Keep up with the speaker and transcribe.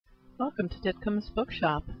Welcome to Titcomb's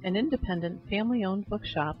Bookshop, an independent, family-owned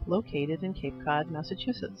bookshop located in Cape Cod,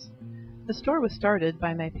 Massachusetts. The store was started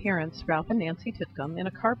by my parents, Ralph and Nancy Titcomb, in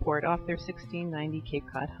a carport off their 1690 Cape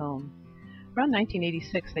Cod home. Around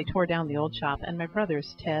 1986, they tore down the old shop, and my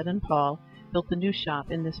brothers, Ted and Paul, built the new shop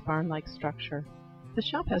in this barn-like structure. The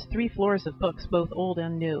shop has 3 floors of books, both old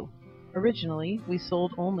and new. Originally, we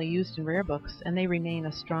sold only used and rare books, and they remain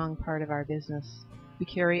a strong part of our business. We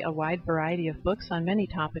carry a wide variety of books on many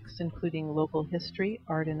topics, including local history,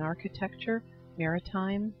 art and architecture,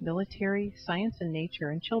 maritime, military, science and nature,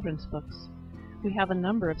 and children's books. We have a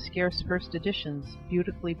number of scarce first editions,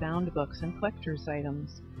 beautifully bound books, and collector's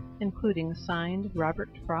items, including signed Robert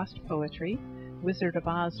Frost poetry, Wizard of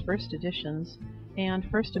Oz first editions, and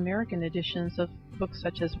first American editions of books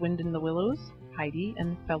such as Wind in the Willows, Heidi,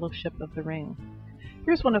 and Fellowship of the Ring.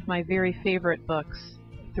 Here's one of my very favorite books,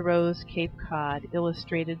 Thoreau's Cape Cod,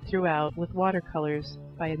 illustrated throughout with watercolors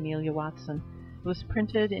by Amelia Watson. It was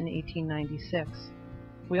printed in 1896.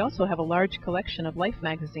 We also have a large collection of Life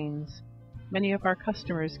magazines. Many of our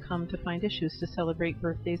customers come to find issues to celebrate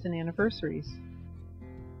birthdays and anniversaries.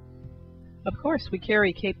 Of course, we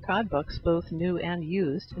carry Cape Cod books, both new and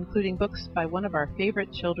used, including books by one of our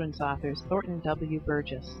favorite children's authors, Thornton W.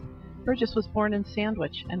 Burgess. Burgess was born in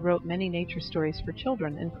Sandwich and wrote many nature stories for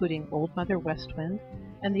children, including Old Mother West Wind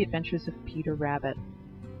and The Adventures of Peter Rabbit.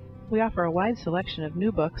 We offer a wide selection of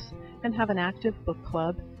new books and have an active book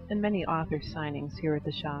club and many author signings here at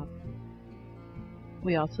the shop.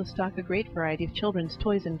 We also stock a great variety of children's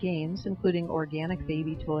toys and games, including organic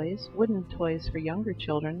baby toys, wooden toys for younger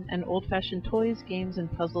children, and old-fashioned toys, games,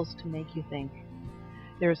 and puzzles to make you think.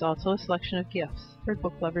 There is also a selection of gifts for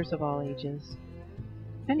book lovers of all ages.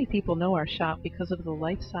 Many people know our shop because of the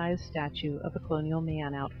life-size statue of a colonial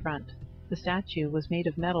man out front. The statue was made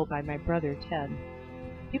of metal by my brother, Ted.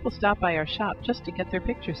 People stop by our shop just to get their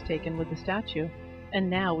pictures taken with the statue, and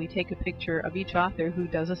now we take a picture of each author who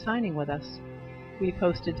does a signing with us. We've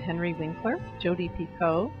hosted Henry Winkler, Jodi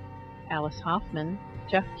Picoult, Alice Hoffman,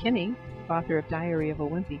 Jeff Kinney, author of Diary of a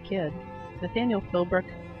Wimpy Kid, Nathaniel Philbrook,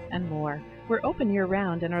 and more. We're open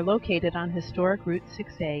year-round and are located on historic Route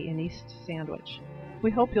 6A in East Sandwich. We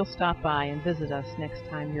hope you'll stop by and visit us next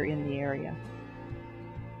time you're in the area.